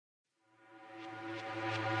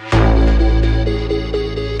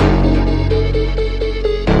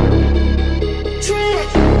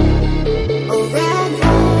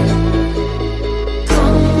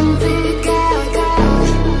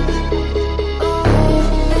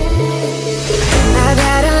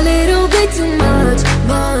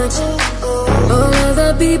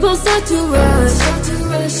people start to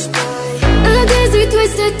rush by. A dizzy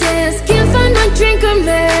twisted dance, can't find my drink or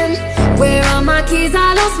man. Where are my keys?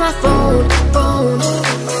 I lost my phone.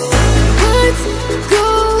 What's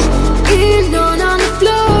going on the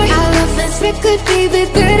floor? I love this record, baby,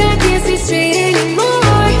 but I can't see straight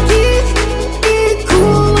anymore. Keep it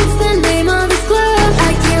cool, what's the name of this club?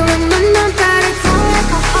 I can't remember, but it's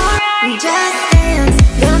alright. Just dance,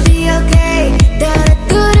 gonna be okay.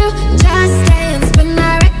 Da-da-do-do, just dance, spin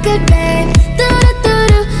my record, babe.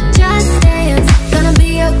 Da-da-do-do, just dance, gonna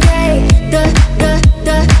be okay.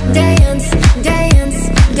 Dance, dance,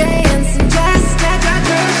 dance, just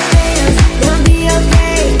dance, gonna be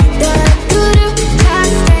okay. Da-da-do-do,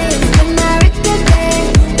 just dance, spin my record, babe.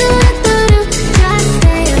 Da-da-do-do, just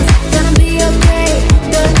dance, gonna be okay.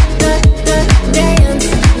 Dance,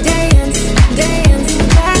 dance, dance,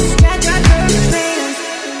 just dance.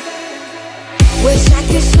 Wish I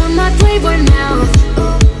could show my Playboy mouth.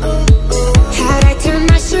 How'd I turn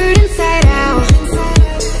my shirt inside out?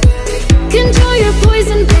 Control your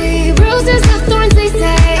poison, babe. Roses have thorns, they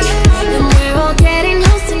say. And we're all getting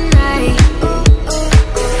close tonight.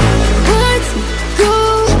 What's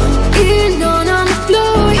going on the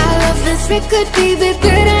floor? I love this record, baby,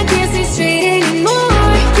 but I can't see straight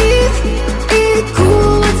anymore. Keep it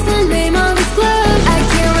cool, what's the name of this club? I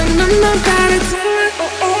can't remember, but it's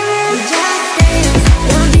just dance,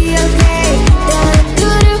 gonna be okay.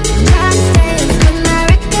 Da-da-do-do, just dance, spin my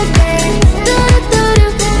record, babe. Da-da-do-do,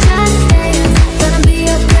 just dance, gonna be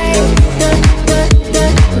okay. Dance,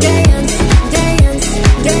 dance,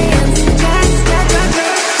 dance, just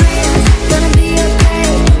dance, gonna be okay.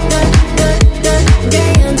 Dance, dance,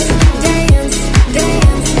 dance,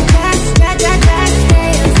 just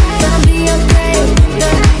dance, gonna be okay.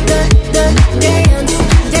 Dance, dance,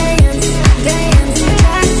 dance,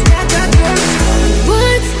 just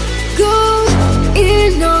what's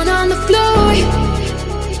going on the floor?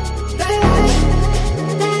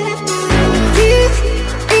 Keep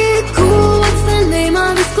it cool, what's the name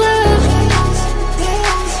of this club?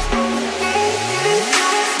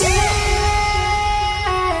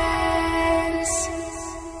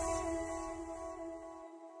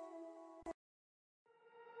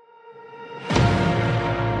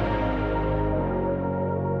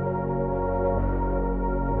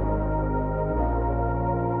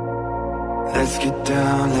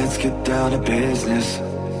 Let's get down to business.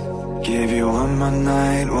 Give you one more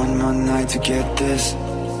night to get this.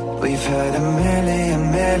 We've had a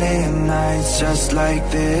million nights just like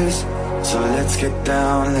this. So let's get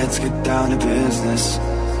down to business.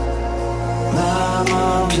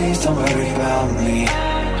 Mama, please don't worry about me,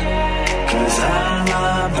 'cause I'm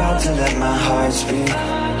about to let my heart speak.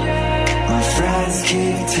 My friends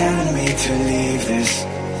keep telling me to leave this.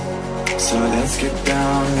 So let's get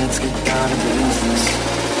down to business.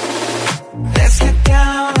 Let's get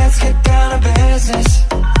down to business.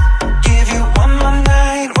 Give you one more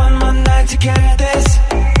night to get this.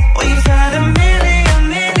 We've had a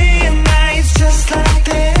million nights just like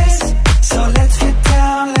this. So let's get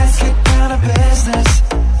down to business.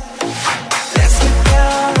 Let's get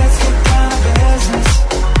down to business.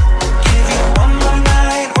 Give you one more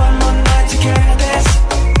night to get this.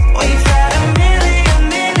 We've had a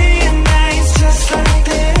million nights just like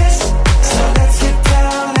this. So let's get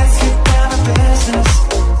down to business.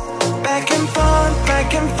 Back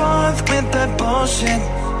and forth with that bullshit.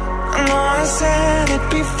 I know I said it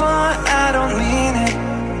before, I don't mean it.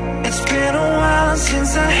 It's been a while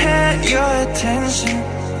since I had your attention,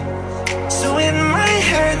 so it might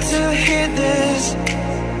hurt to hear this.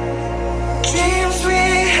 Dreams we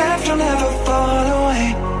have don't ever fall away.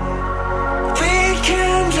 We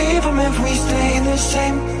can't leave them if we stay the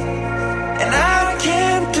same. And I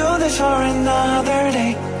can't do this for another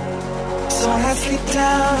day. So let's get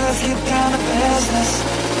down to business.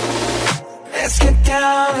 Let's get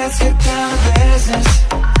down to business.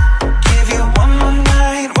 Give you one more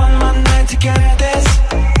night to get this.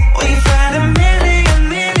 We've had a million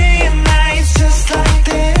nights just like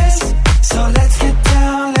this. So let's get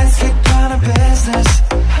down to business.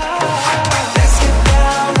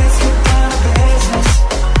 Let's get down to business.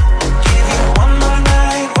 Give you one more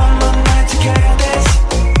night to get this.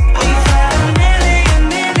 We've had a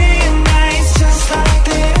million nights just like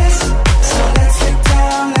this. So let's get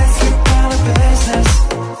down to business.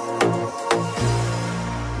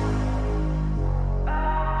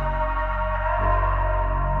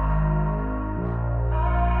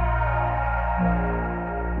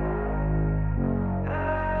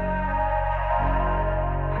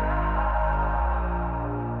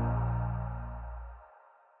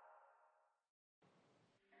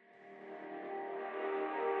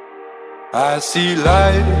 I see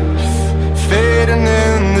life fading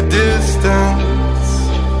in the distance,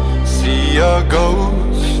 see your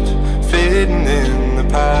ghost fading in the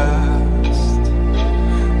past.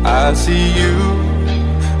 I see you,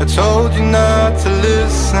 I told you not to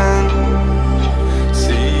listen,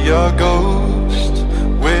 see your ghost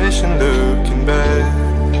wishing, looking back.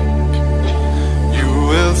 You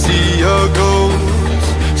will see your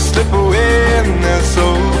ghost slip away in their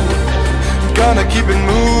soul, gonna keep it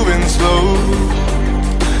moving slow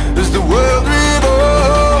as the world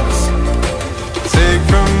revolves. Take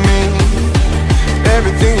from me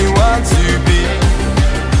everything you want to be,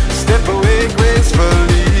 step away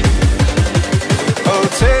gracefully. Oh,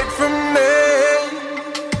 take from me.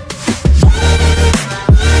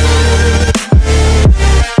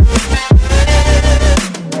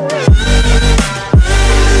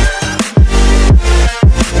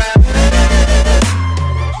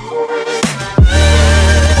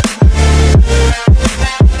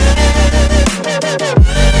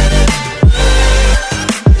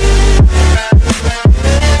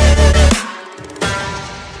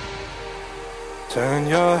 Turn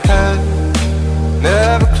your head,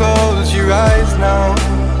 never close your eyes now.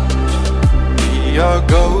 Be your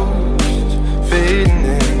ghost, fading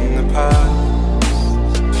in the past.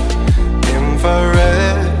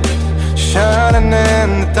 Infrared, shining in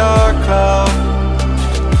the dark cloud.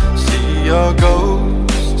 See your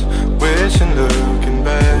ghost, wishing, looking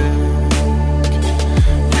back.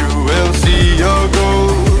 You will see your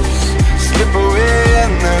ghost slip away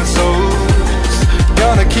in their souls,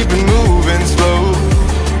 gonna keep it moving slow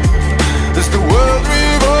as the world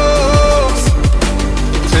revolves.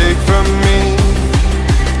 Take from me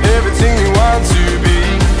everything you want to be,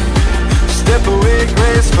 step away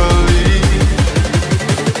gracefully.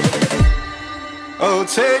 Oh,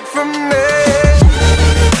 take from me.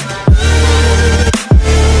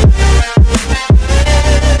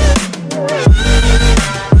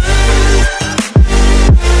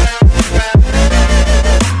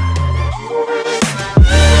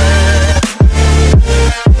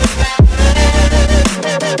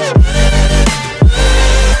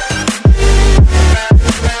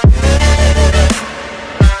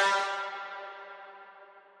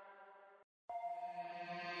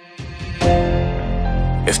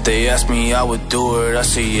 If they ask me, I would do it, I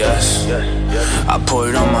say yes. I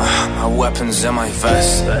put on my weapons and my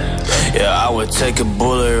vest. Yeah, I would take a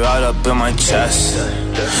bullet right up in my chest.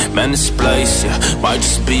 Man, this place, yeah, might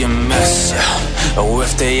just be a mess, yeah. Oh,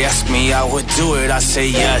 if they ask me, I would do it, I say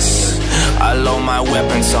yes. I load my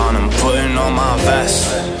weapons on, I'm putting on my vest.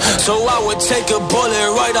 So I would take a bullet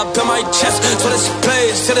right up in my chest. So this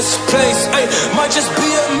place, ay, might just be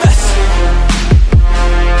a mess.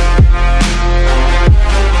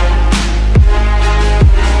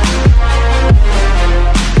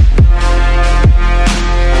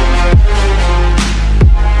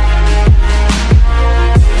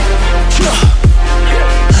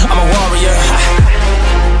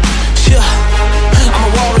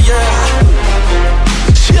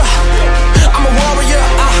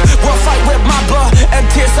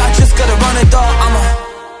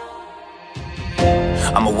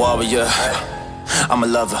 I'm a warrior, I'm a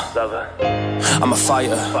lover, I'm a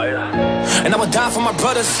fighter, and I would die for my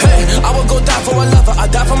brothers. Hey, I would go die for a lover, I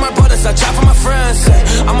die for my brothers, I try for my friends. Hey,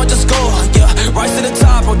 I'ma just go, yeah, rise to the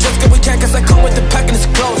top, or just get we can, cause I come with the pack and it's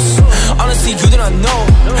close. Honestly, you do not know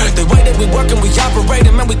the way that we work and we operate,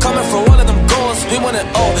 and man, we coming for all of them goals. We want it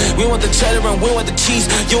all, we want the cheddar and we want the cheese.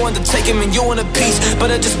 You want the take him and you want a piece,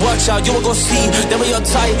 but just watch out, you will go see. Then we all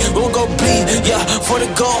tight, we will go bleed, yeah, for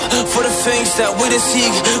the goal, for the things that we didn't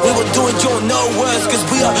seek. We will do it, you don't know words, cause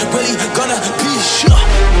we are really gonna be sure.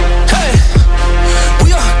 Hey,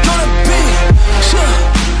 we are gonna be sure.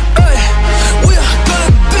 Hey, we are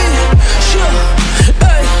gonna be sure.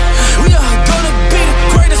 Hey, we are gonna be the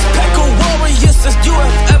greatest pack of warriors that you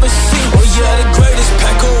have ever seen. Oh yeah, the greatest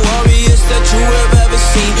pack of warriors that you have ever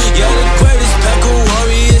seen. Yeah, the greatest pack of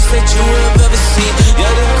warriors that you have ever seen.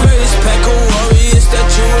 Yeah, the greatest pack of warriors that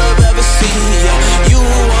you have ever seen. Yeah, you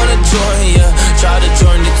wanna join, yeah, try to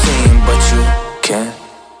join the team, but you can't.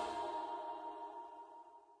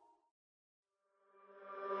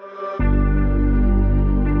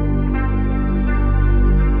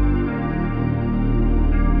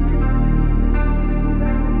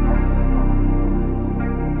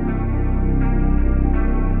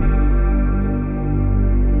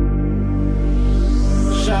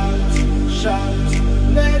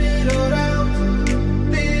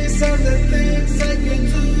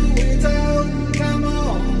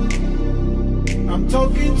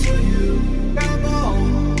 Talking to you, come on.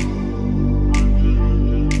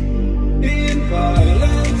 In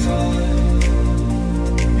violent times,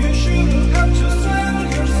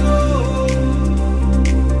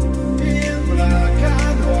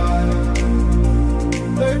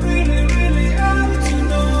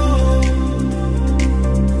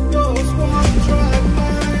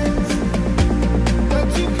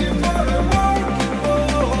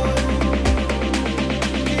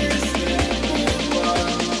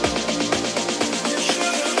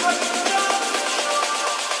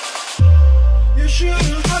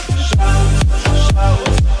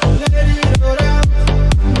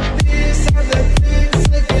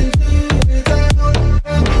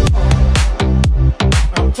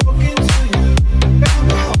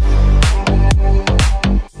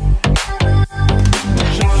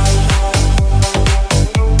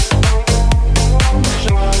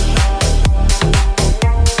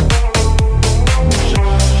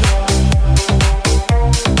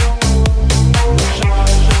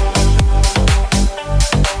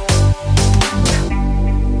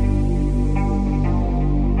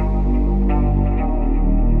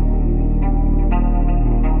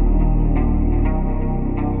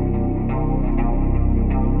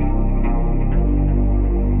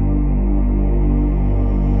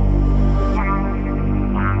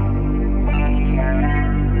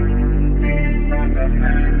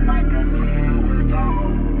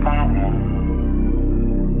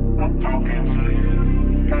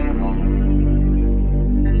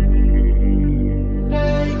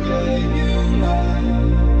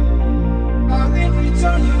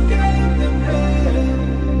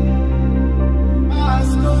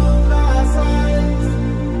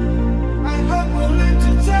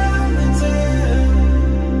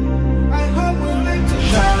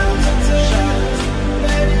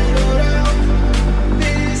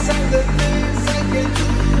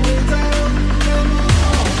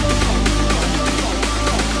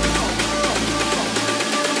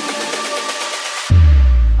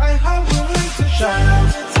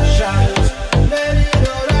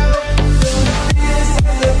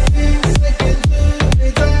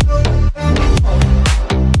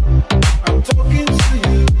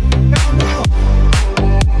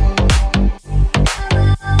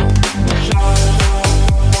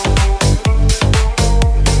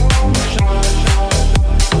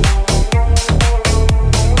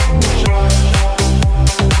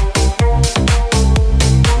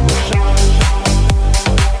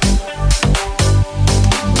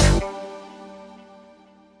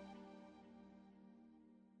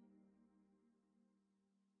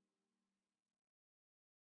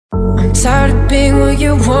 Tired of being what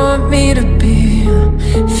you want me to be,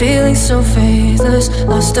 feeling so faithless,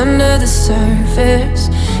 lost under the surface.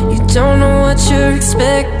 You don't know what you're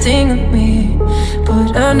expecting of me,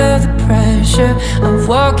 but under the pressure of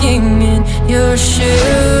walking in your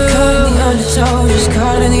shoes, caught in the undertow, just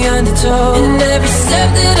caught in the undertow. And every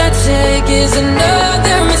step that I take is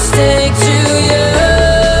another mistake to you.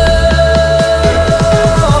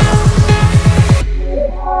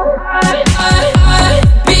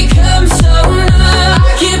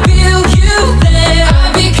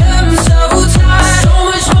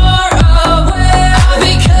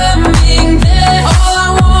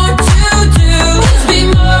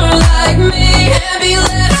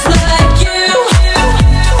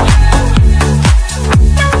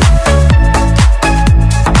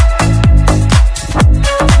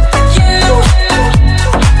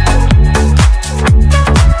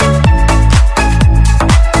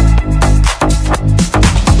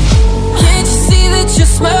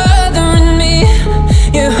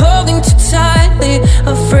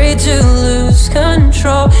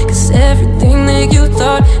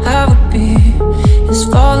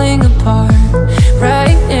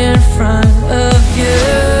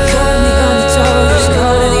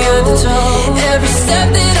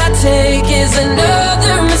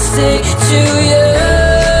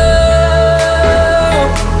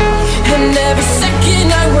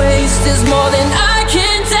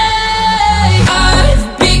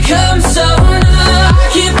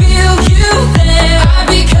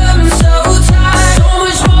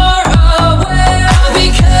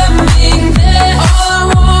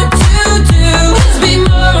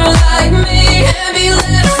 Like me.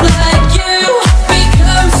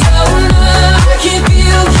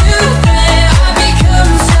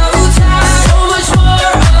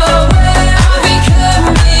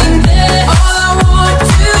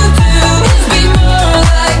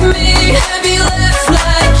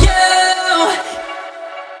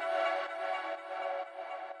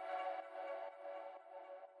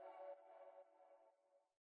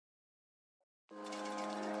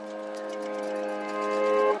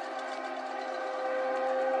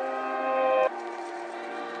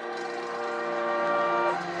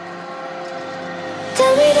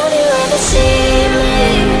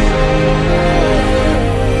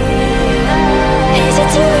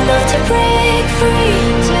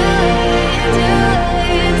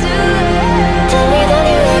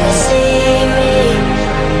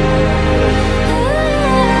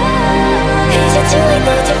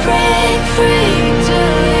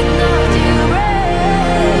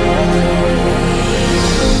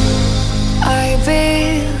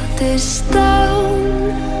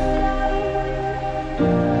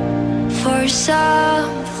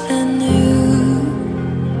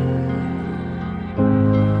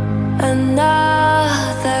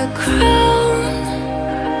 crown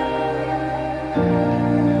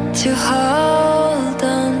to hold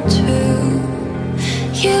on to.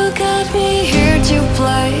 You got me here to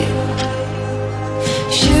play.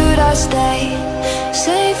 Should I stay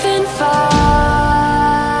safe and fight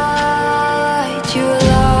you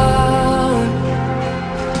alone?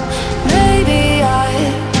 Maybe I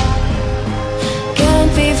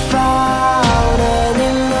can't be found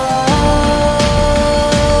anymore.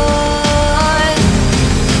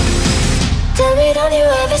 Tell me, don't you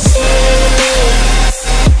ever see me?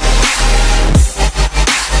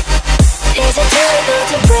 Is it too late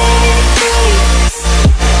to break free?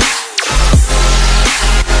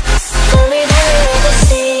 Tell me, don't you ever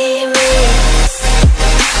see me?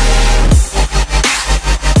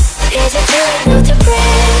 Is it too late to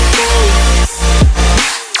break free?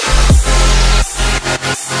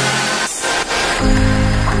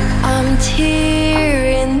 I'm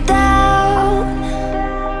tearing down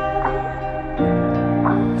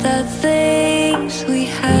the things we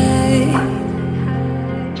had.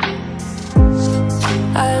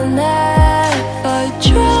 I'll never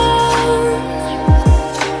drown.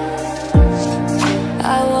 I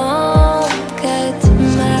won't get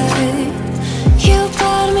mad. You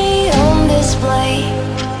put me on display.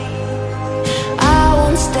 I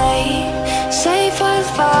won't stay safe. I'll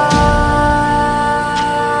fight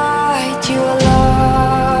you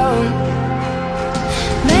alone.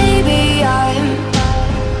 Maybe I'm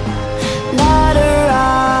not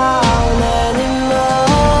around anymore.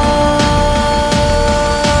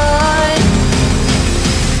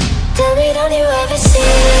 Tell me, don't you ever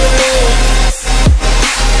see me?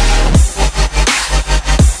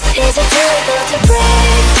 Is it too late to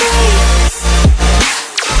break free?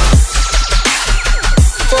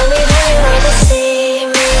 Tell me, don't you ever see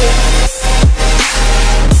me?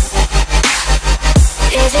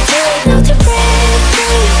 Is it too late to break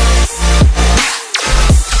free?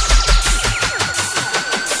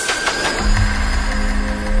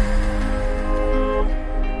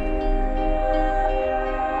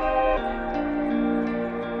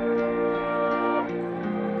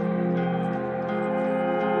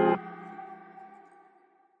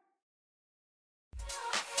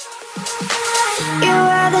 You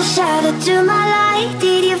are the shadow to my light.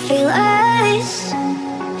 Did you feel us?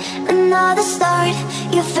 Another start,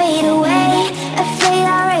 you fade away. Afraid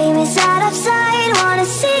our aim is out of sight. Wanna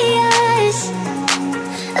see us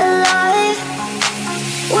alive.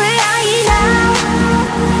 Where are you now?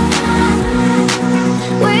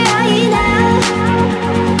 Where are you now?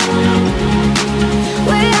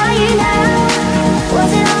 Where are you now?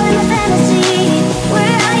 Was it all in a fantasy?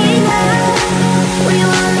 Where are you now? Were you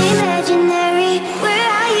only imaginary? Where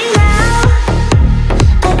are you now?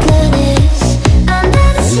 Atlantis, under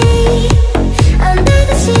the sea, under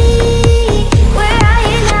the sea. Where are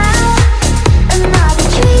you now? Another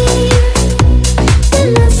dream. The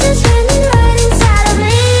monster's running right inside of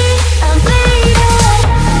me. I'm faded.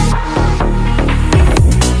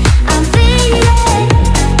 I'm faded.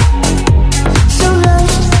 So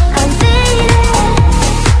lost. I'm faded.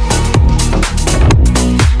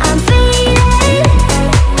 I'm faded.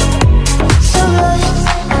 So lost.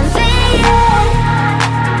 I'm faded.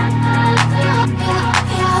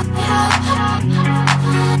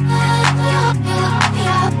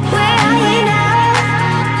 Where are you now?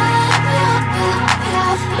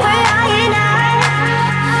 Where are you now?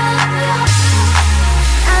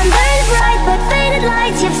 I'm burning bright but faded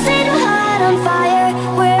lights. You've set my heart on fire.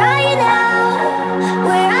 Where are you now?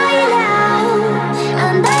 Where are you now?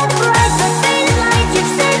 I'm burning bright but faded lights.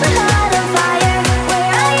 You've set my heart on fire. Where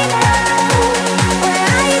are you now? Where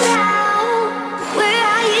are you now? Where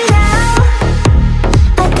are you now?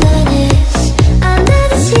 Atlantis, under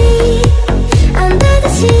the sea, under the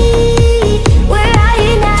sea. Where are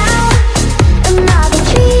you now? Another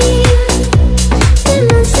dream. The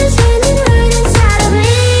monster's running right inside of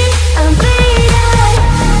me. I'm faded.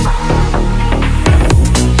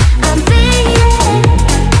 I'm faded.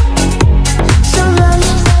 So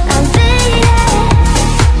lost. I'm faded.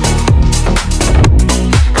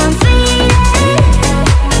 I'm faded.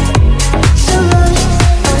 So lost.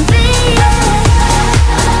 I'm faded. So lost. I'm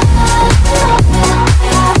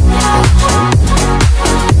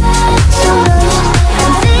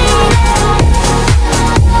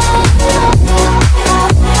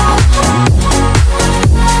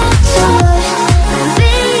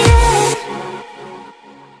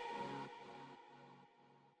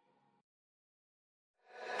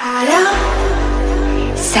알아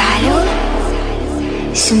사료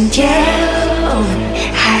숨겨온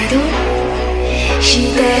하루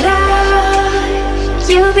시대라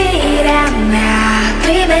유비란 나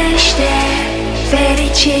Krayvent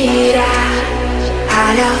fericirea.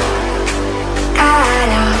 Alo,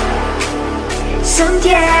 alo, sunt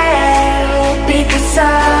eu,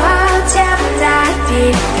 Picasso, ți-am dat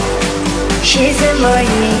timp și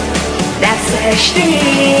zâmbărit, dar să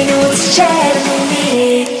știi, nu-ți cer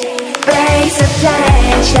nimic. Vrei să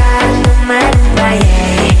pleci, dar numai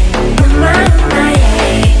ei, numai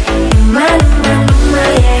ei,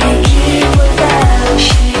 numai ei, chipul tău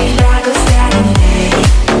și dragostea din tei.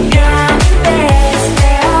 Gândesc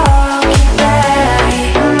pe ochii tăi,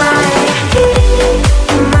 mai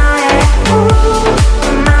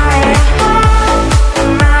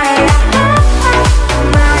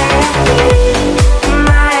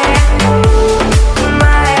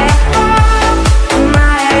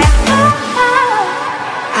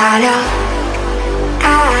alo,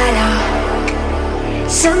 alo,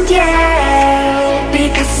 sunt eu,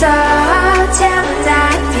 Picasso, ți-am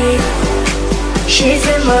dat timp și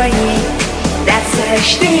zâmbărit, dar să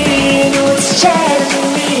știi, nu-ți cer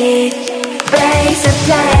nimic. Vrei să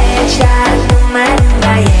pleci, dar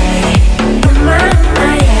numai ei,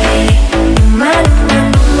 numai ei,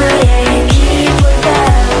 numai ei, chipul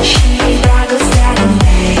tău și dragostea din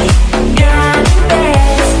tei.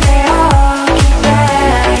 Gândesc pe ochii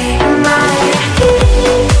tăi,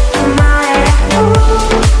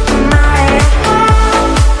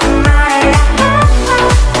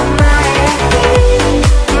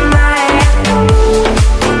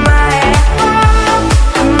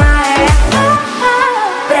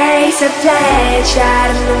 vrei să pleci, dar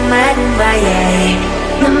numai ei,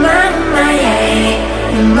 numai ei,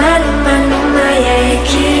 numai ei,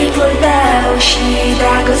 chipul tău și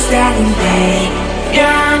dragostea din tei.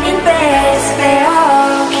 Gândesc pe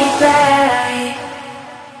ochii tăi.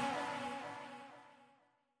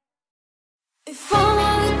 If all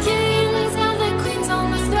of the kings and the queens on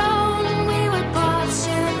the throne, we would pop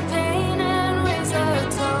champagne and raise a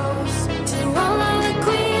toast to all of the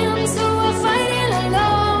queens who are fighting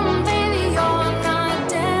alone. Baby, you're not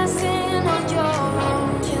dancing on your own.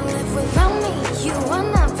 Can't live without me, you are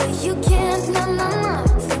not, but you can't, nah.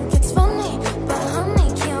 Think it's funny, but honey,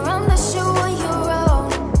 can't run the show on your own.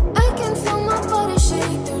 I can feel my body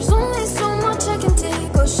shake, there's only so much I can take.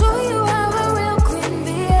 I'll show you how a real queen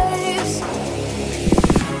behaves.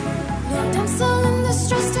 No damsel in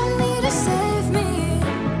distress, don't need to save me.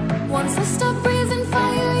 Once I stop breathing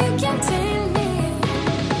fire, you can't tame me.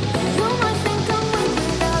 You might think I'm weak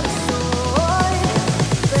without a sword,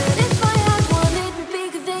 but if I had one, it'd be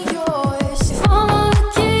bigger than yours. If all of the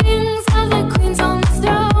kings and the queens on the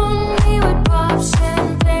throne, we would pop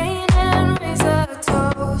champagne and raise a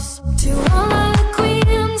toast to all of the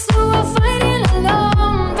queens who are fighting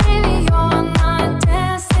alone. Baby, you're not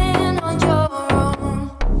dancing on your own.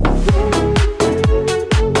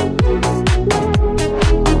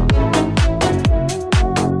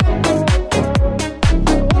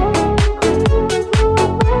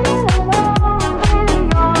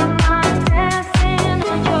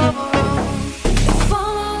 If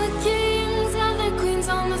all of the kings and the queens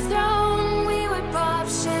on the throne, we would pop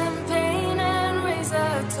champagne and raise a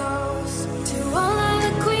toast to all of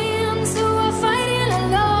the queens who are fighting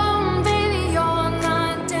alone. Baby, you're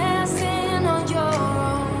not dancing on your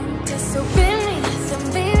own. Disobey me, then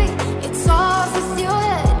baby, it's off with your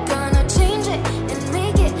head. Gonna change it and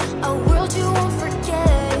make it a world you won't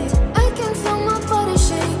forget. I can feel my body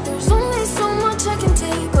shake, there's only so much I can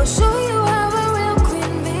take. I'll show you how a real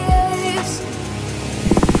queen behaves.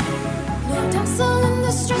 No damsel in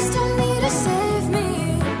distress, don't need to save me.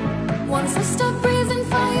 Once I stop breathing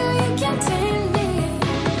fire, you can't tame me.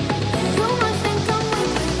 You might think I'm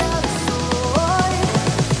weak without a sword,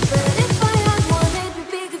 but if I had one, it'd be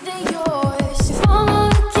bigger than yours. If all of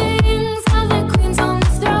the kings and the queens on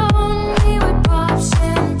the throne, we would pop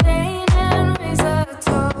champagne and raise a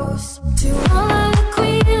toast to all of the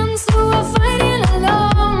queens who are fighting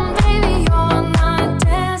alone. Baby, you're not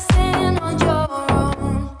dancing on your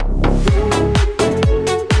own.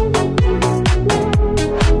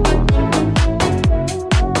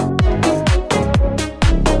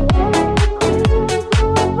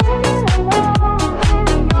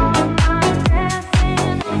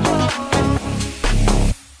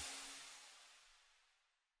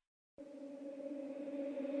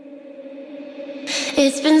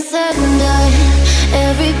 It's been said and done.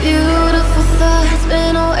 Every beautiful thought's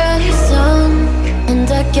been already sung. And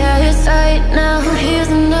I guess right now here's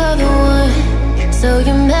another one. So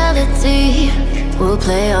your melody will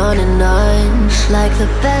play on and on, like the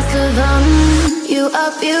best of them. You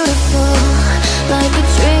are beautiful, like a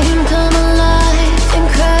dream come alive.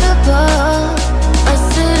 Incredible, a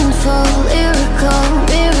sinful lyrical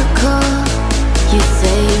miracle. You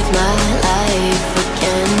saved my life.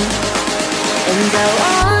 I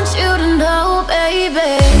want you to know,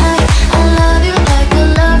 baby, I love you like a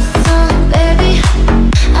love song, baby.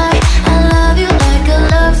 I love you like a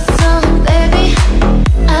love song, baby.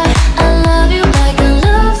 I love you like a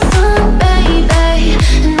love song, baby.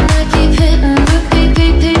 And I keep hitting,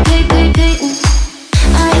 repeating.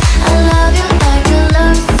 I love you like a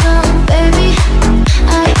love song, baby.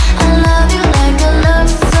 I love you like a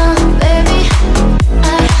love song, baby.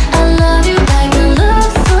 I love you like a love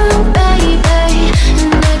song, baby.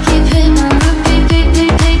 And I keep hitting,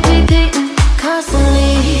 repeating.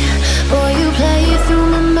 Constantly, boy, you play it through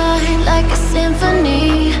my mind like a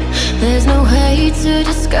symphony. There's no way to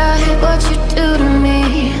describe what you do to me.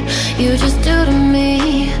 You just do to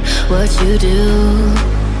me what you do.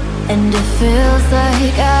 And it feels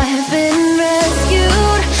like I have been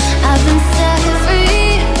rescued. I've been set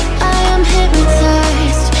free. I am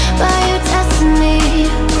hypnotized by your destiny.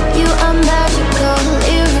 You are magical,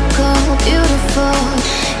 lyrical, beautiful.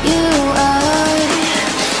 You are.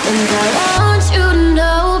 And I want you to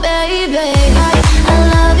know, baby, I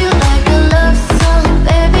love you like a love song,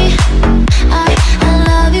 baby. I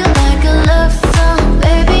love you like a love song,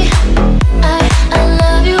 baby. I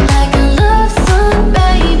love you like a love song,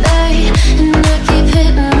 baby. And I keep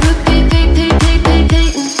hitting, repeating.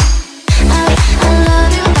 I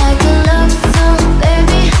love you like a love song,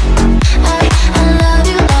 baby. I love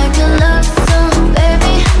you like a love song,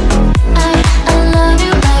 baby. I love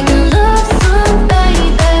you like a love song,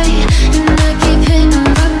 baby. And I keep hitting,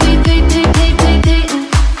 repeating.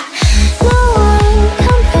 No one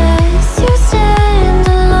compares, you stand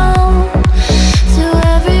alone to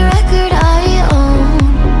every record I own.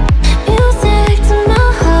 Music to my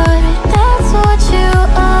heart, that's what you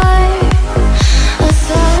are. A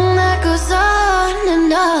song that goes on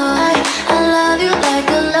and on. I love you like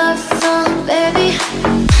a love song, baby.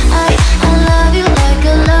 I love you like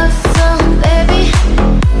a love song, baby.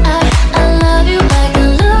 I love you like a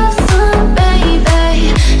love song, baby.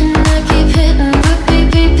 And I keep hitting,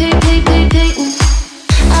 repeating.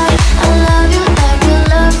 I love you like a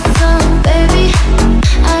love song, baby.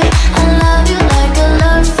 I love you like a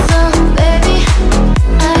love song, baby.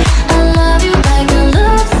 I love you like a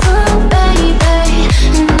love song, baby.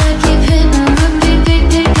 And I keep hitting,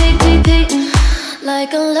 repeating.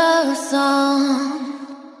 Like a love song.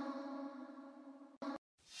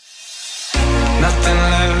 Nothing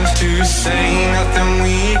left to say, nothing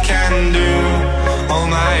we can do. All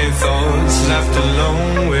my thoughts left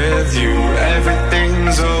alone with you.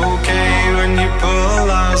 Everything's okay when you pull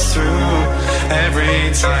us through.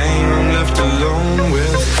 Every time I'm left alone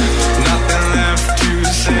with nothing left to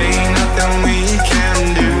say, nothing we can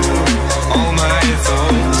do. All my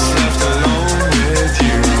thoughts left alone with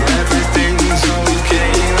you. Everything's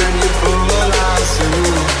okay when you pull us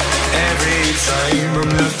through. Every time I'm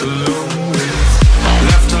left alone with,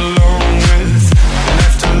 left alone with,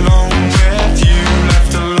 left alone with you,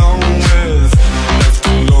 left alone with, left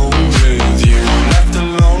alone with you, left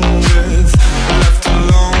alone with, left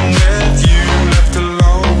alone with you, left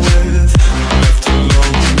alone with, left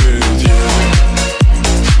alone with you.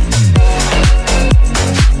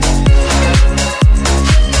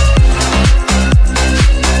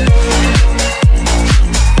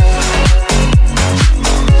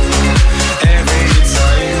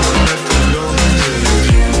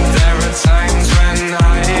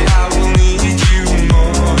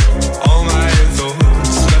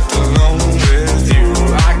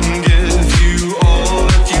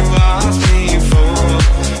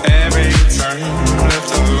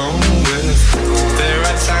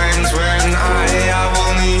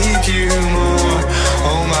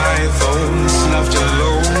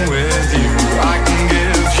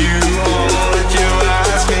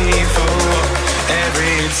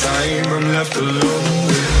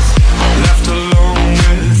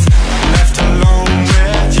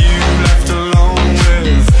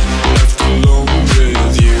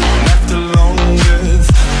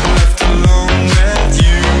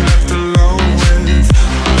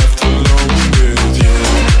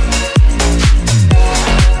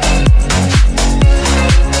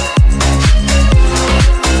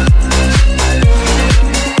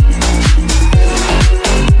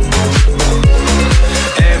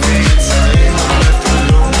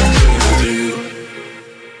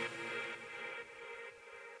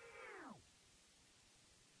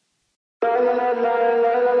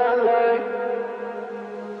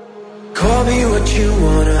 Call me what you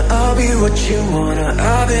wanna, I'll be what you wanna.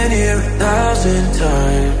 I've been here 1,000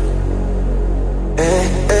 times. Hey,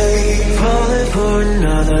 hey, falling for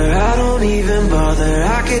another, I don't even bother.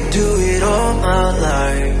 I could do it all my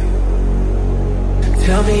life.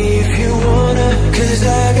 Tell me if you wanna, cause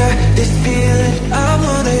I got this feeling. I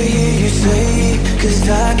wanna hear you say it, cause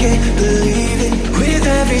I can't believe it. With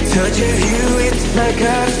every touch of you, it's like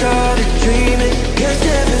I've started dreaming. Cause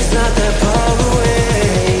heaven's not that far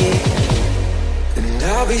away. And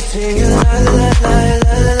I'll be singing la la la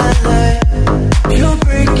la la la la. You're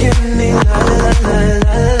breaking me la la la la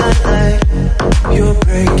la la la. You're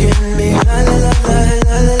breaking me la la la la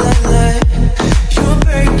la la la la. You're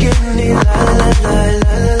breaking me la la la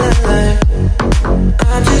la la la la.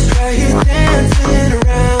 I'm just right here dancing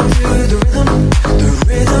around to the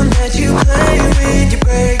rhythm that you play when you're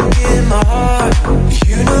breaking my heart.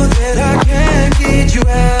 You know that I can't get you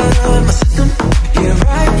out of my system. Yeah,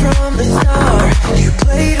 right from the start, you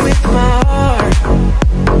played with my heart.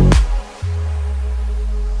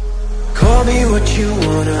 Call me what you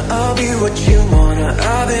wanna, I'll be what you wanna.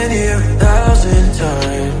 I've been here 1,000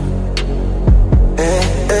 times. Hey,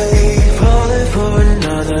 hey, falling for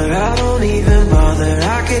another, I don't even bother.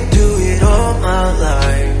 I could do it all my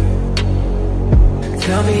life.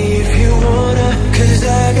 Tell me if you wanna, cause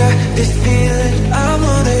I got this feeling. I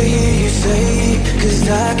wanna hear you say it, cause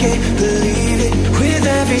I can't believe it. With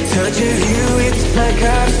every touch of you, it's like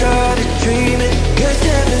I've started dreaming. Cause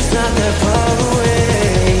heaven's not that far away.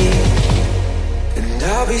 And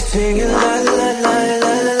I'll be singing la la la la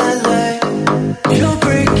la la la la. You're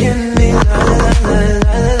breaking me la la la la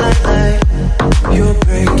la la la la. You're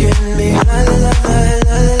breaking me la la la la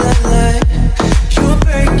la la la la. You're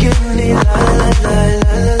breaking me la la la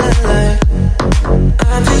la la la la.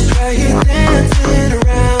 I'm just right here dancing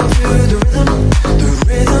around to the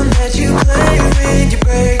rhythm that you play when you're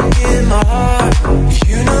breaking my heart.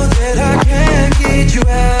 You know that I can't get you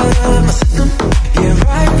out of my system. Yeah,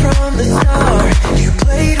 right from the start, you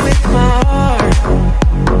played with my heart.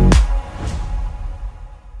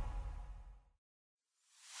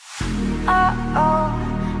 Uh-oh,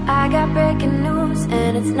 I got breaking news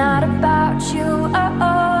and it's not about you.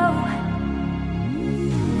 Uh-oh,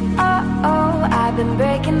 uh-oh, I've been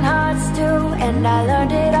breaking hearts too, and I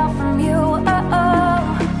learned it all from you.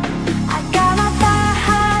 Uh-oh, I got my thigh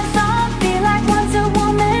highs on, feel like Wonder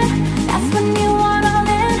Woman. That's when you want all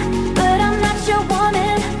in, but I'm not your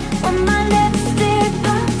woman. When my lipstick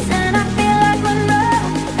pops and I feel like Monroe,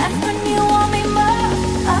 that's when you want me more.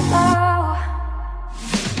 Uh-oh,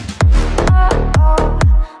 uh-oh,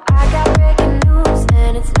 I got breaking news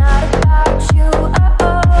and it's not about you.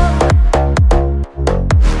 Uh-oh,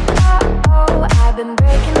 uh-oh, I've been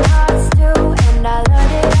breaking hearts too, and I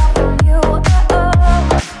learned it all from you. Uh-oh,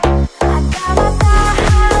 I got my thigh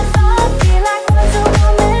highs on, feel like Wonder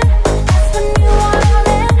Woman. That's when you want all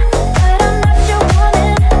in, but I'm not your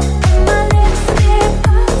woman. When my lipstick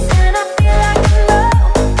pops and I feel like Monroe,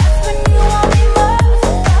 that's when you want me most.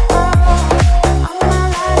 Uh-oh, I'm not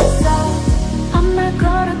like salt, I'm not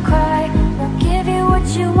gonna cry. Won't give you what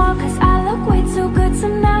you want, cause I look way too good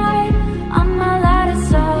tonight. I'm not light of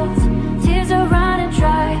salt, tears are running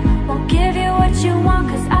dry. Won't give you what you want,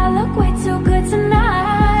 cause I look way too good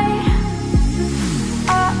tonight.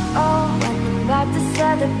 Uh-oh, when I'm about to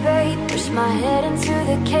celebrate, push my head into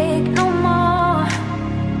the cake no more.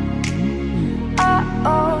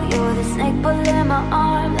 Uh-oh, you're the snake pulling my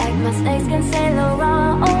arm, like my snakes can Saint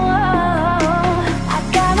Laurent. Oh, I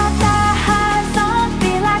got my thigh highs on,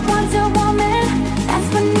 feel like Wonder Woman. That's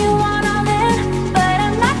when you want all in, but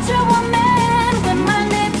I'm not your woman. When my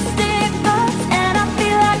lipstick pops and I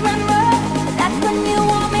feel like Monroe, that's when you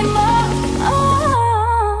want me more.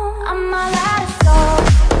 Oh, I'm all out of soul,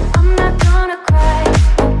 I'm not gonna cry.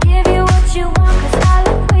 Won't give you what you want, cause I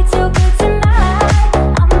look way too good tonight.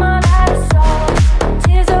 I'm all out of soul,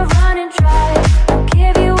 tears are running dry. Won't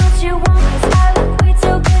give you what you want, cause I look way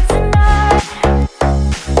too good tonight.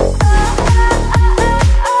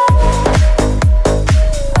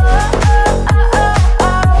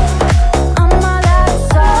 I'm all out of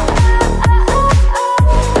soul. I'm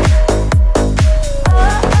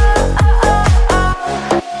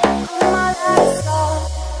all out of soul.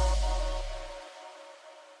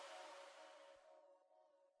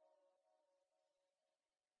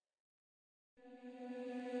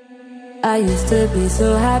 I used to be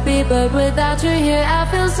so happy, but without you here I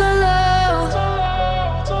feel so low.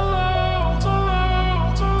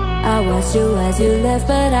 I watched you as you left,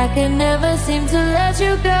 but I could never seem to let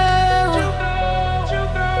you go.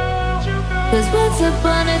 Cause once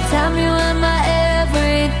upon a time you were my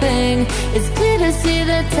everything. It's clear to see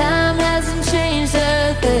that time hasn't changed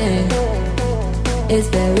a thing. It's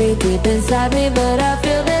very deep inside me, but I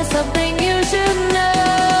feel there's something you should know.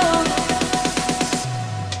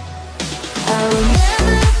 I will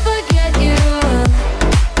never forget you.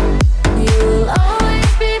 You will always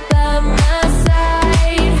be by my side.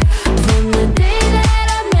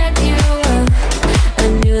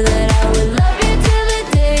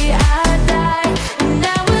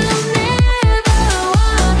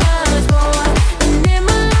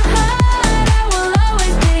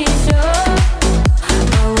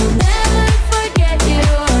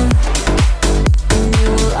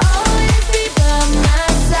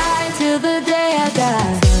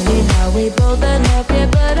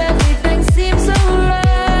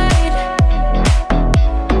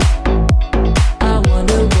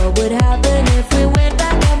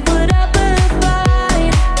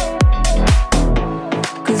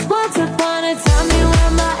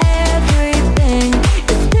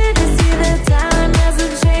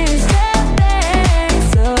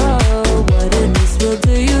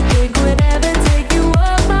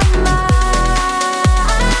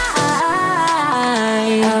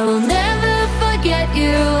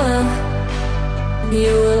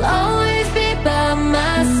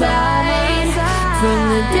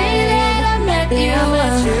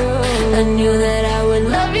 I knew that I would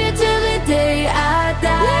love you till the day I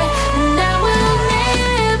die. And I will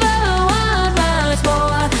never want much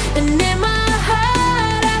more. And in my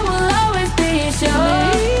heart I will always be sure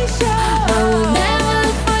I will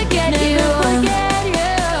never forget you. And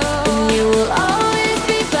you will always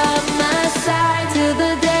be by my side till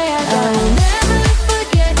the day I die. I will never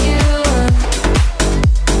forget you.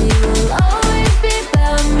 You will always be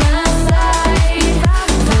by my side.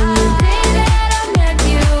 From the day that I met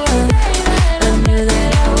you, I knew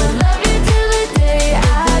that I would love you till the day I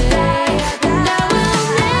die. And I will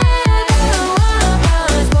never want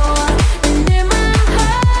much more. And in my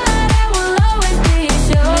heart I will always be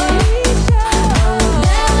sure I will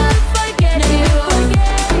never forget you.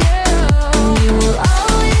 And you will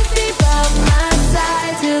always be by my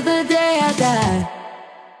side till the day I die.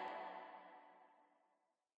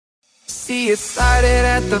 See, it started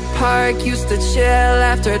at the park, used to chill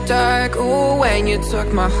after dark. Ooh, when you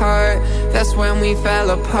took my heart, that's when we fell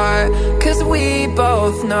apart. Cause we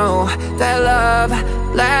both know that love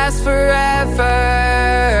lasts forever.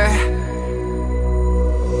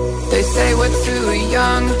 They say we're too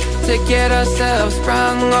young to get ourselves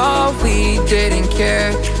sprung. Oh, we didn't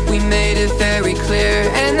care, we made it very clear.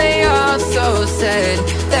 And they also said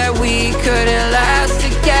that we couldn't last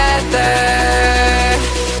together.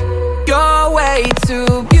 You're way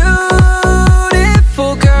too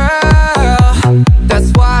beautiful, girl. That's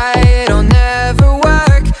why it'll never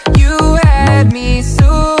work. You had me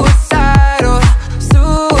suicidal,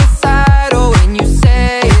 suicidal. When you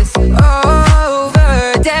say it's over,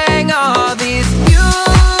 dang, all these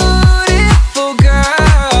beautiful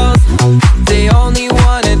girls, they only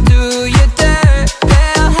wanna do you dirt.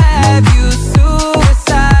 They'll have you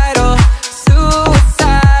suicidal,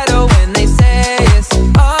 suicidal. When they say it's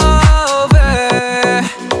over,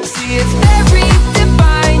 see, it's very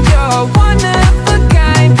defined. You're one of a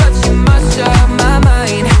kind, but you must shut my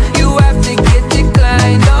mind. You have to get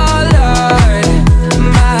declined. Oh Lord,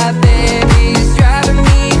 my baby's driving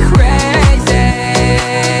me crazy.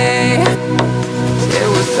 It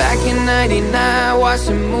was back in '99,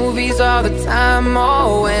 watching movies all the time.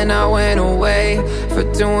 Oh, when I went away for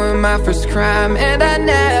doing my first crime. And I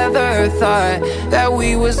never thought that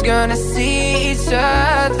we was gonna see each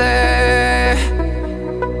other.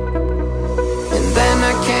 And then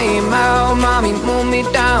I came out, mommy moved me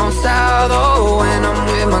down south. Oh, when I'm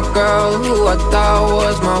with my girl who I thought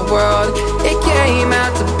was my world, it came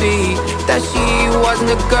out to be that she wasn't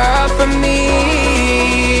the girl for me.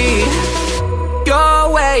 You're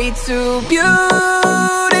way too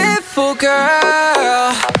beautiful,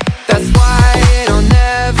 girl. That's why it'll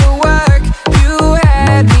never work. You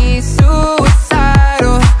had me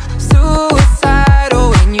suicidal, suicidal.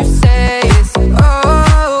 When you say it's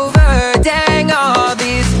over, dang, all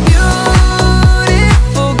these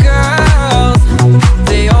beautiful girls,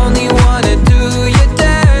 they only wanna do you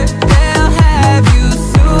dirt. They'll have you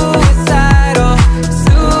suicidal,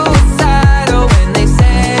 suicidal. When they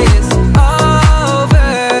say it's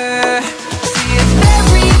over, see, it's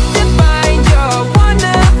very defined. You're one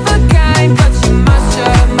of a kind, but you must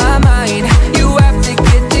shut my mind. You have to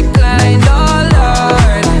get declined. Oh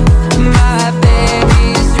Lord, my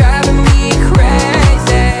baby's driving me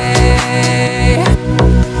crazy.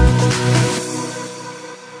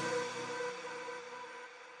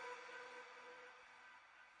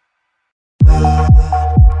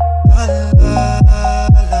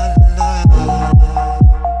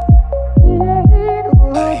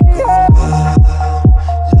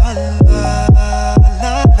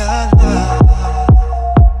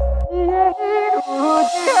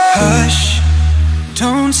 Hush,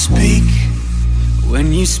 don't speak.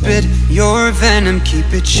 When you spit your venom,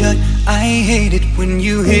 keep it shut. I hate it when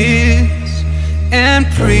you hiss and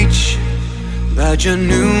preach about your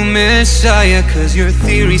new messiah, cause your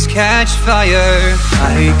theories catch fire.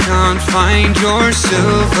 I can't find your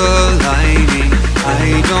silver lining.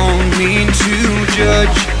 I don't mean to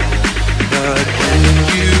judge, but when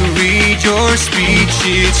you read your speech,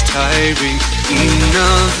 it's tiring.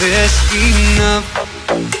 Enough is enough.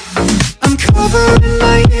 I'm covering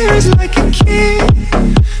my ears like a kid.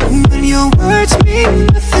 When your words mean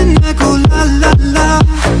nothing, I go la la la.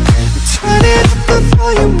 Turn it up the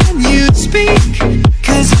volume when you speak,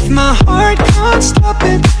 cause if my heart can't stop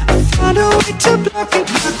it, I find a way to block it.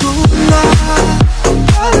 I go la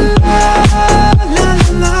la la la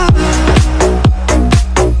la.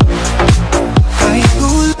 I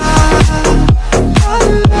go la la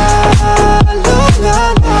la la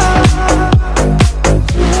la.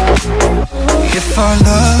 If our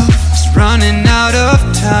love's running out of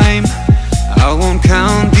time, I won't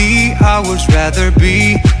count the hours. Rather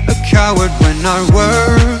be a coward when our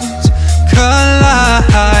words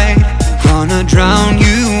collide. Gonna drown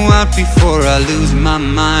you out before I lose my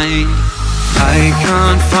mind. I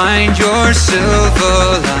can't find your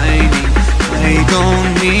silver lining. I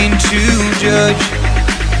don't mean to judge,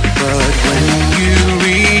 but when you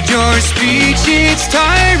read your speech it's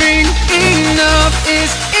tiring. Enough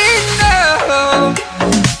is enough.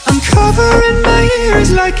 I'm covering my ears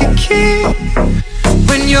like a kid.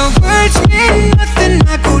 When your words mean nothing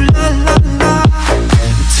I go la la la.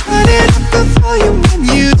 Turn it up the volume when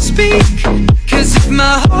you speak, cause if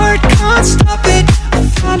my heart can't stop it, I'll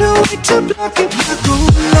find a way to block it. I go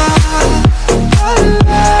la la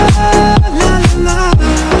la la la.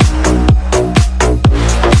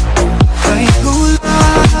 I go la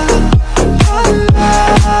la la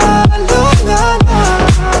la la la.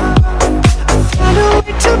 I'll find a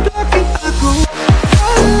way to block it. I go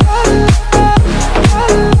la la la la la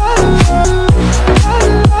la.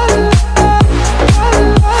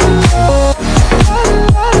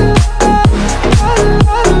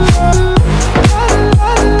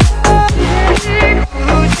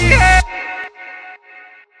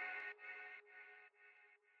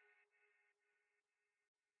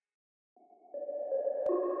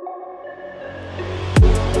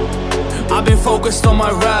 I've been focused on my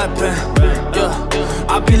rapping, yeah.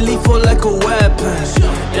 I've been lethal like a weapon,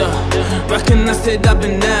 yeah. Recognize that I've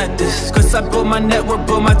been at this, cause I built my network,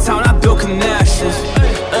 built my town, I built connections.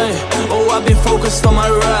 Ay, oh, I've been focused on my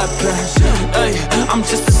rapping. Ay, I'm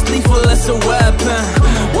just as lethal as a weapon.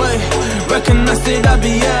 Wait, recognize that I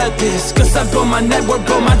be at this, cause I built my network,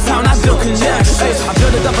 built my town, I built connections. Ay, I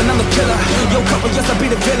built it up and I'm the killer. Yo, couple, yes, I be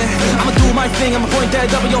the villain. I'ma do my thing, I'ma point that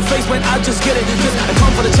up in your face when I just get it. Cause I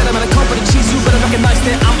come for the cheddar, man, I come for the cheese. You better recognize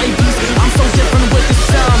that I'm a beast. I'm so different with the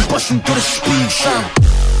sound, busting through the speed sound.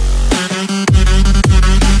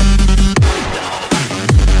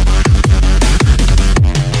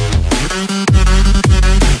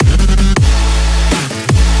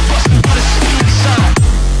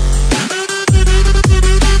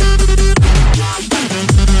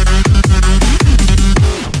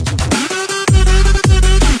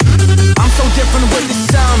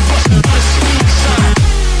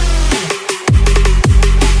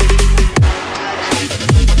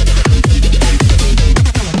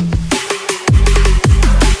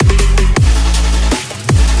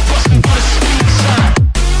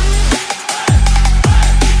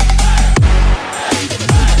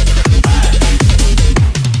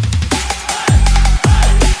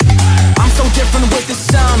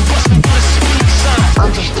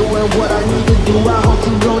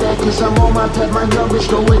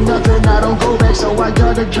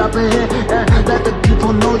 Drop a hit and let the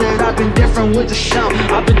people know that I've been different with the sound.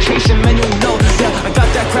 I've been chasing, man, you know. Yeah, I got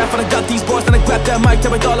that craft and I got these bars and I grab that mic,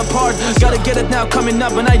 tear it all apart. Gotta get it now, coming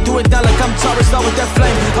up, and I do it now like I'm Taurus, all with that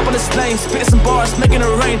flame. Up on this lane, spitting some bars, making it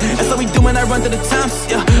rain. That's how we do when I run to the times.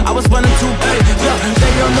 Yeah, I was running too big. Yeah,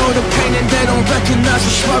 they don't know the pain and they don't recognize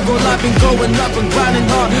the struggle. I've been going up and grinding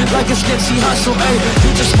hard like a Nipsey Hussle. Ay,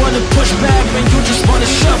 you just wanna push back, man, you just wanna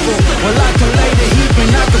shuffle. Well, I can lay the heat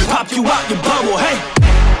and I can pop you out your bubble. Hey.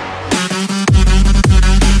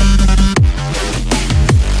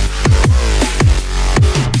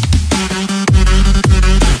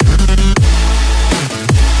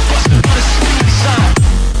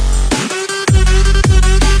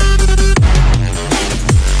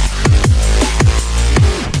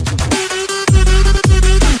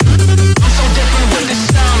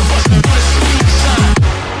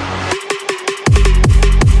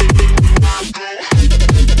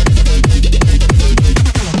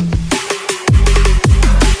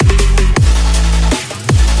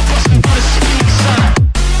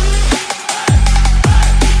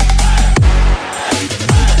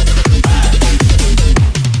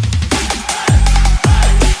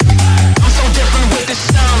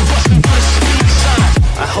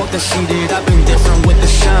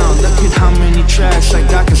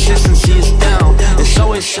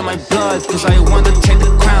 Cause I want to take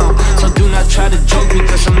the crown. So do not try to joke me,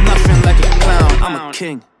 cause I'm nothing like a clown. I'm a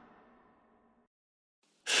king.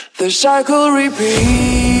 The cycle repeated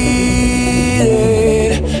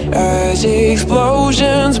as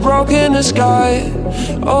explosions broke in the sky.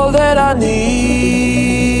 All that I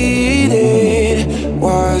needed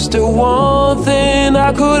was the one thing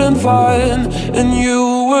I couldn't find, and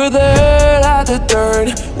you were there at the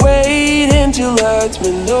turn, waiting to let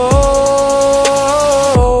me know.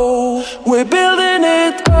 We're building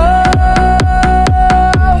it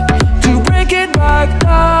up to break it back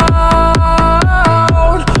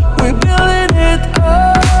down. We're building it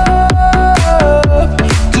up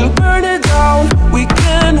to burn it down. We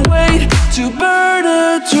can't wait to burn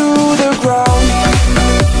it to the ground.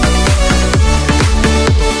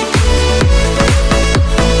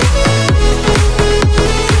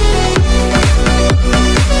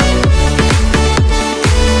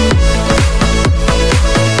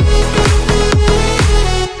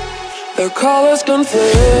 colors conflicted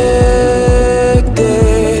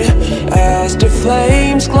as the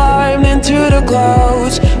flames climbed into the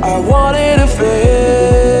clouds. I wanted to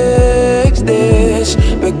fix this,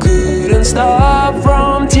 but couldn't stop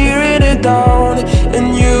from tearing it down.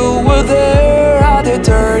 And you were there at the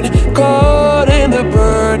turn, caught in the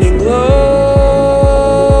burning glow.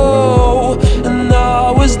 And I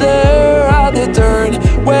was there at the turn,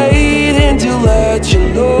 waiting to let you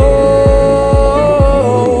know.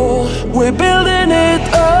 We're building it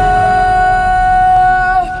up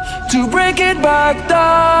to break it back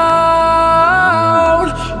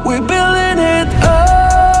down. We're building it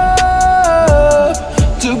up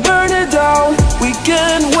to burn it down. We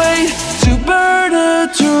can't wait to burn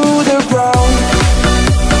it to the ground.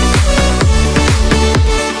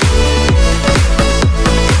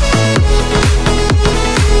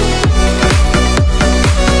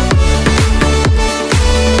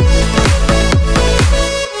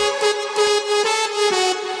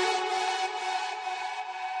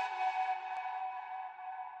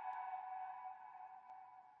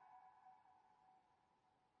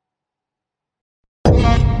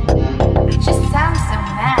 She sounds so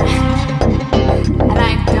mad, and I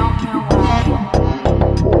don't know why.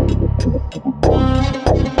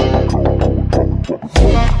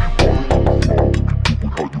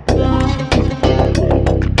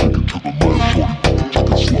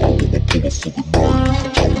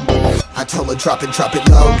 I told her drop it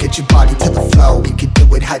low, get your body to the flow. We can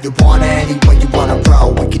do it how you wanna, any way you wanna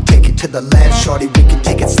roll. We can take it to the left, shorty, we can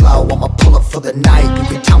take it slow. I'ma pull up for the night, you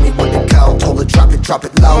can tell me where to go. Told her drop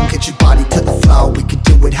it low, get your body to the flow. We can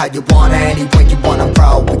do it how you wanna, any way you wanna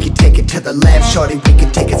roll. We can take it to the left, shorty, we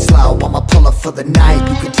can take it slow. I'ma pull up for the night,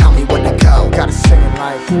 you can tell me where to go. Gotta sing it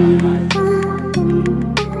like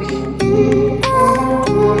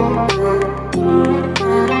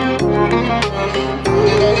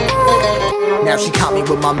now she caught me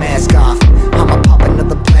with my mask off. I'ma pop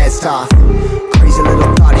another blast off. Crazy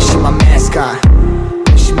little thotty, she my mascot.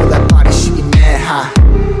 When she move that body, she get mad high.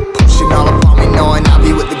 Pushing all up on me, knowing I'll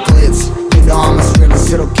be with the glitz. You know I'm as real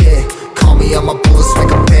as it'll get. Call me on my bullets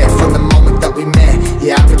like a bet. From the moment that we met,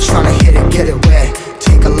 yeah, I've been trying to hit it, get it wet.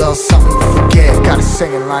 Take a little something to forget. Gotta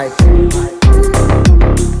sing it like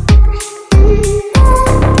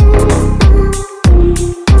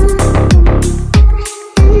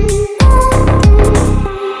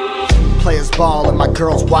players ball and my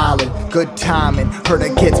girl's wildin'. Good timing, heard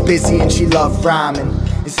her gets busy and she love rhyming.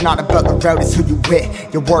 It's not about the road, it's who you with.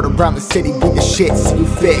 Your word around the city, we the shit, see you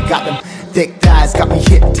fit. Got them thick thighs, got me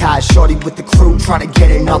hypnotized. Shorty with the crew, trying to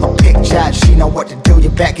get in all the pictures. She know what to do, you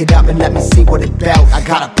back it up and let me see what it about. I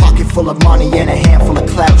got a pocket full of money and a handful of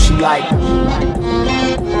clout. She like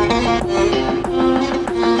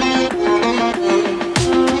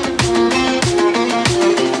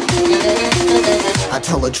I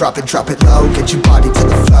told her drop it low, get your body to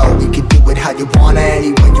the flow. We can do it how you wanna,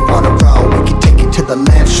 any way you wanna roll. We can take it to the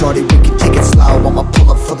left, shorty, we can take it slow. I'ma pull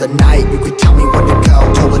up for the night, you can tell me where to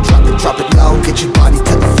go. Told her drop it low, get your body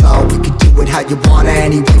to the flow. We can do it how you wanna,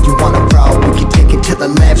 any way you wanna roll. We can take it to the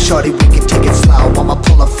left, shorty, we can take it slow. I'ma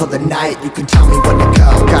pull up for the night, you can tell me where to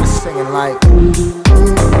go. Gotta sing it like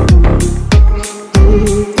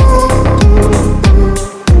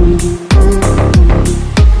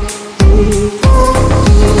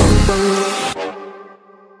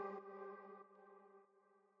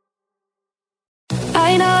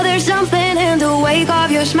I know there's something in the wake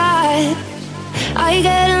of your smile. I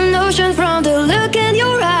get a notion from the look in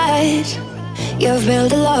your eyes. You've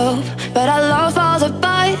built a love, but our love falls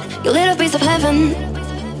apart. You lit a piece of heaven,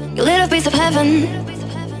 you lit a piece of heaven.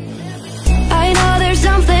 I know there's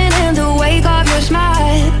something in the wake of your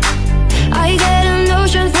smile. I get a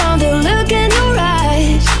notion from the look in your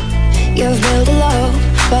eyes. You've built a love,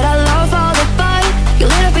 but our love falls apart. You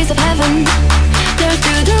lit a piece of heaven. There's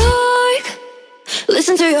too dark.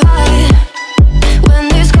 Listen to your heart. When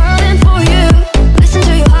there's calling for you, listen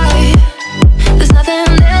to your heart. There's nothing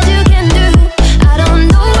else you can do. I don't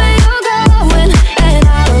know where you're going, and I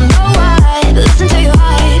don't know why. Listen to your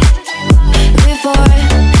heart before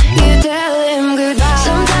you tell him goodbye.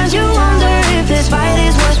 Sometimes you wonder if this fight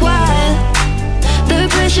is worthwhile. The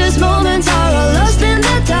precious moments are all lost in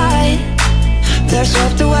the tide. They're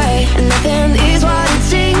swept away, and nothing is what it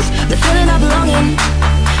seems. The feeling of belonging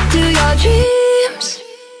to your dreams.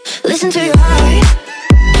 Listen to your heart.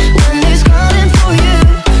 When there's calling for you,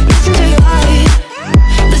 listen to your heart.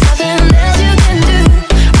 There's nothing else you can do.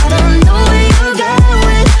 I don't know where you're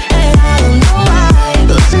going, and I don't know why.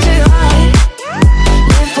 But listen to your heart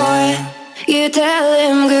before you tell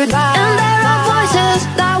him goodbye. And there are voices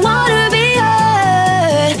that wanna be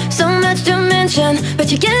heard. So much to mention,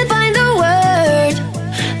 but you can't find the words.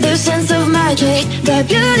 the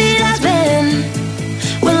beauty that's been.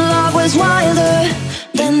 When love was wilder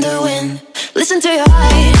than the wind. Listen to your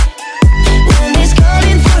heart when it's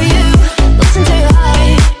calling for you. Listen to your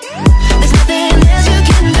heart. There's nothing else you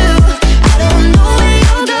can do. I don't know where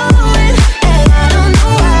you're going, and I don't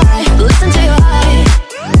know why. But listen to your heart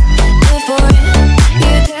before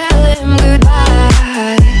you tell him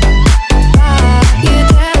goodbye. You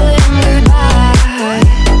tell him goodbye.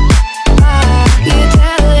 You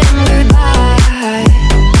tell him goodbye.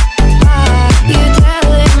 You tell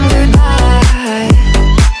him goodbye.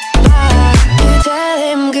 You tell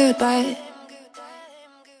him goodbye.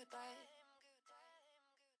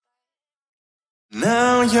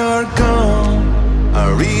 Now you're gone. I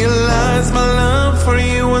realize my love for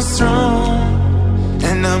you was strong,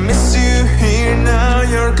 and I miss you here. Now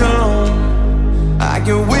you're gone. I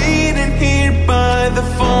get waiting here by the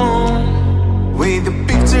phone, with the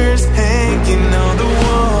pictures hanging on the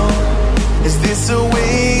wall. Is this the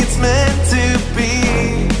way it's meant to be?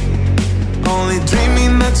 Only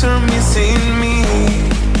dreaming that you're missing me.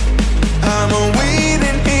 I'm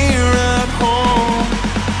waiting here at home.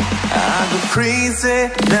 I go crazy,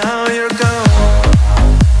 now you're gone.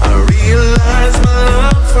 I realize my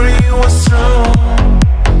love for you was strong,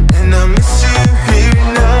 and I miss you here.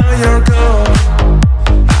 Now you're gone.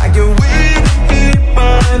 I get waiting here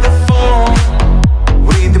by the phone,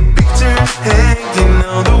 with the pictures hanging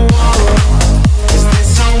on the wall. Is this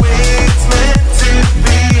the way it's meant to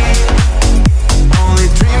be? Only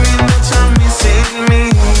dreaming that you're missing me.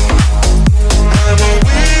 I'm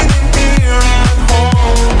waiting here at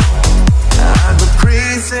home. I go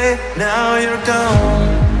crazy, now you're gone.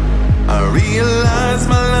 I realize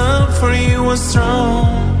my love for you was strong,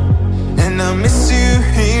 and I miss you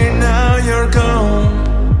here. Now you're gone.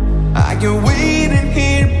 I get waiting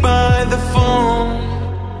here by the phone,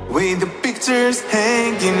 with the pictures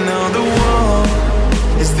hanging on the wall.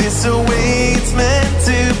 Is this the way it's meant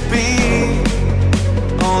to be?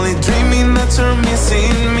 Only dreaming that you're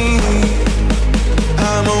missing me.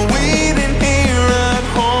 I'm waiting here at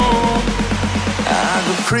home. I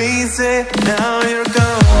go crazy, now you're gone.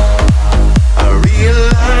 I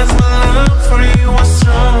realize my love for you was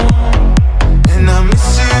strong, and I miss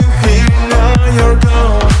you here. Now you're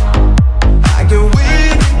gone. I get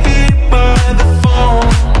waiting here by the phone,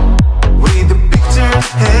 with the pictures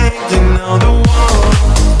hanging on the wall.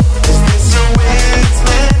 Is this the way it's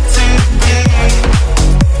meant to be?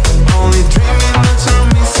 Only dreaming that you're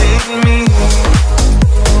missing me.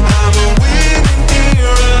 I'm waiting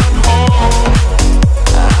here at home.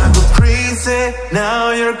 I go crazy, now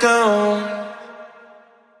you're gone.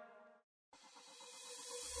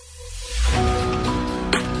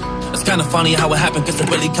 It's kinda funny how it happened, cause it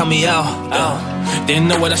really cut me out. Didn't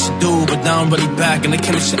know what I should do, but now I'm really back and the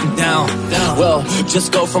camera's shutting down. Well,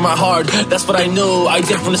 just go for my heart, that's what I knew, I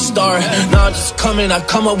did from the start. Now I just come in, I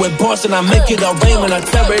come up with bars and I make it all rain when I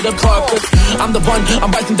tear it apart. Cause I'm the one,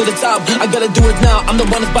 I'm rising to the top, I gotta do it now, I'm the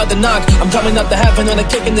one that's about to knock. I'm coming up to heaven and I'm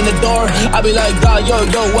kicking in the door. I be like, God, yo,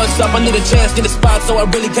 what's up? I need a chance, need a spot, so I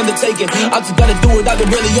really can't take it. I just gotta do it, I've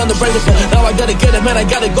been really underrated. Now I gotta get it, man, I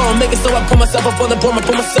gotta go and make it. So I put myself up on the board, I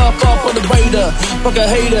put myself up on the radar. Fuck a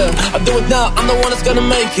hater, I do it now, I'm the one that's gonna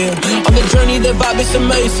make it. On the journey, the vibe is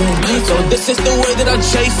amazing. So this is the way that I'm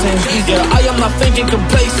chasing. Yeah, I am not thinking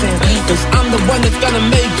complacent, cause I'm the one that's gonna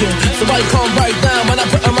make it. So I come right down when I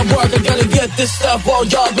put in my work. I gotta get this stuff while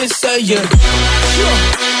y'all been saying.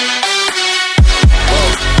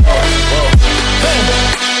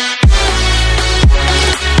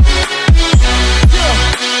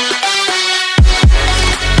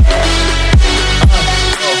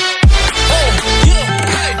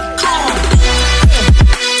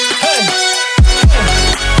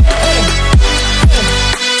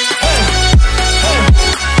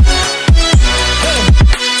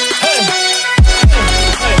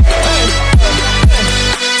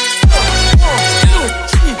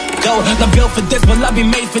 I'm built for this, well I be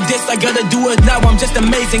made for this. I gotta do it now, I'm just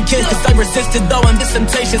amazing kid. Cause I resisted though, and this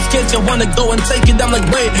temptation's kids. You wanna go and take it, I'm like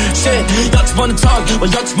wait, shit. Y'all just wanna talk, well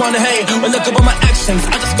y'all just wanna hate. Well look up all my actions,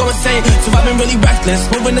 I just go insane. So I've been really reckless,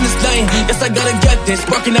 moving in this lane. Yes I gotta get this,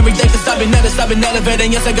 working every day. Cause I've been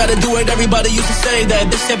elevating. Yes I gotta do it, everybody used to say that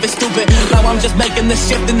this shit is stupid. Now I'm just making the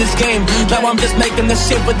shift in this game. Now I'm just making the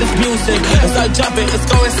shift with this music. As I jump it, it's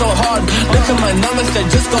going so hard. Look at my numbers, they're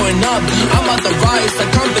just going up. I'm on the rise, I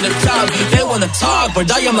come to the top. They wanna talk,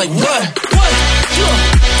 but I am like, what?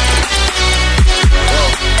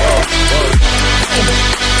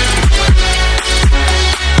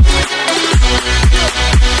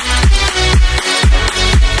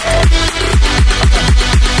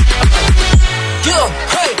 Yeah,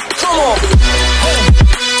 hey, come on. Hey,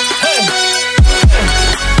 hey,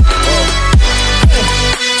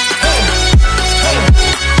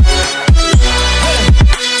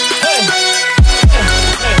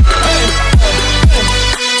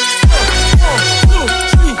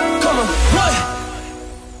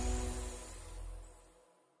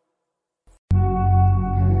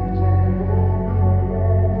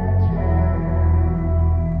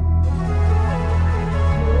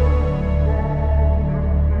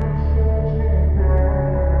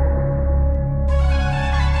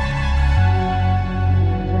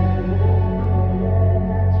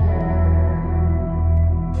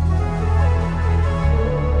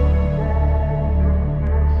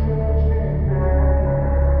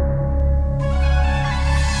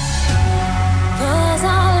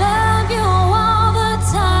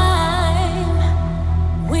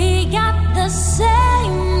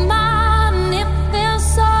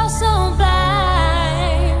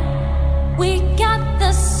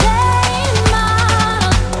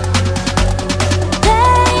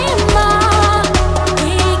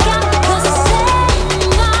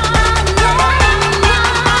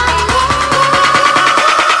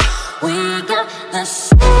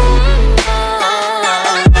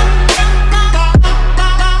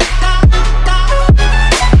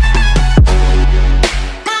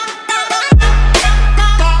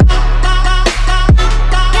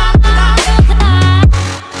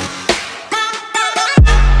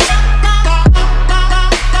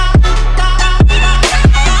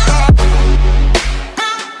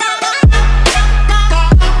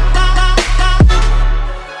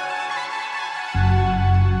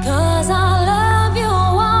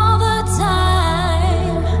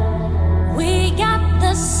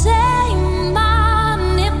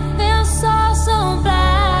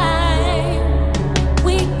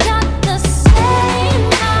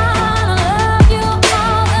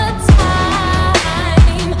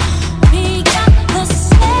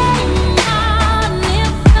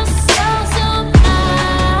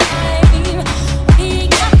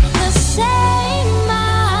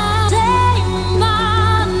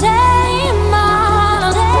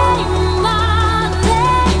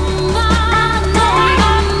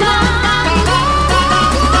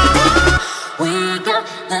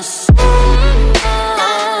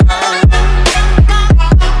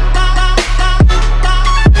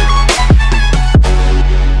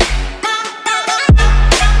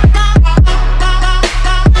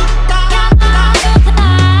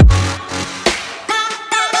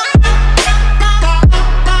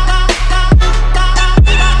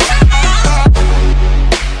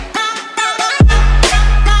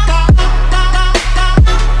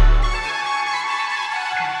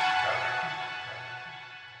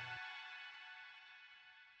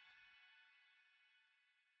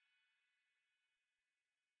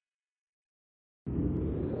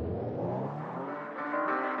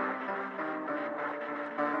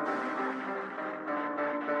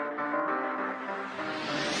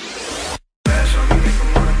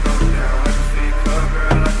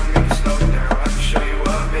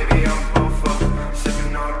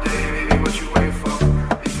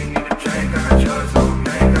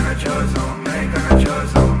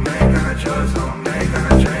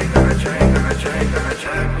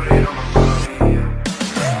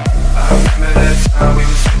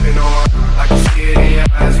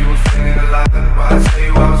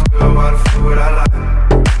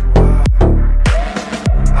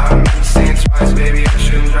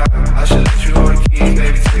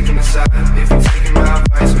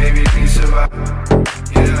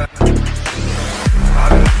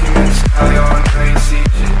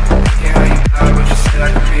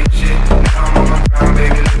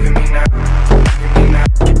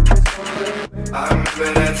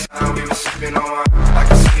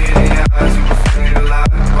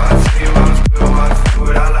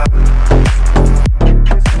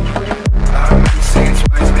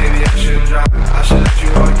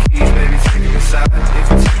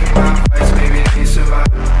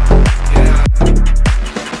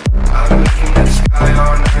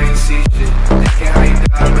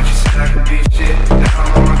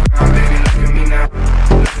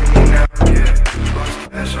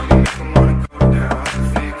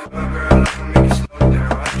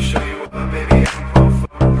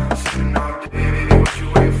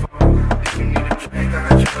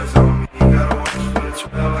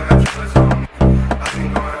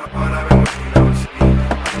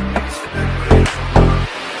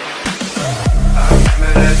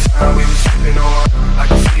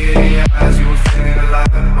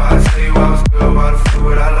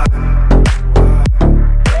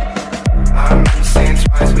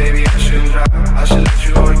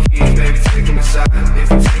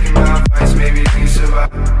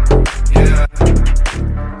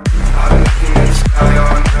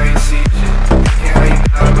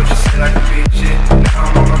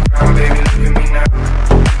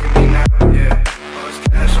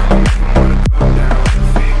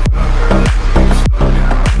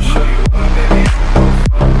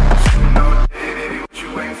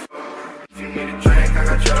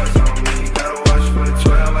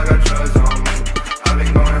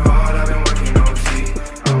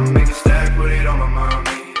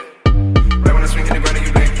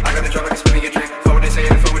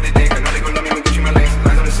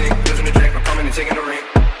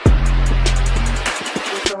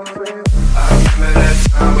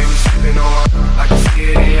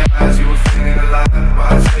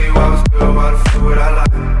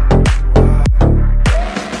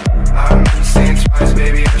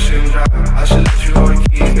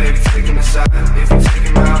 side. If you're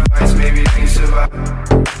taking my advice, maybe then you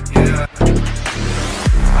survive.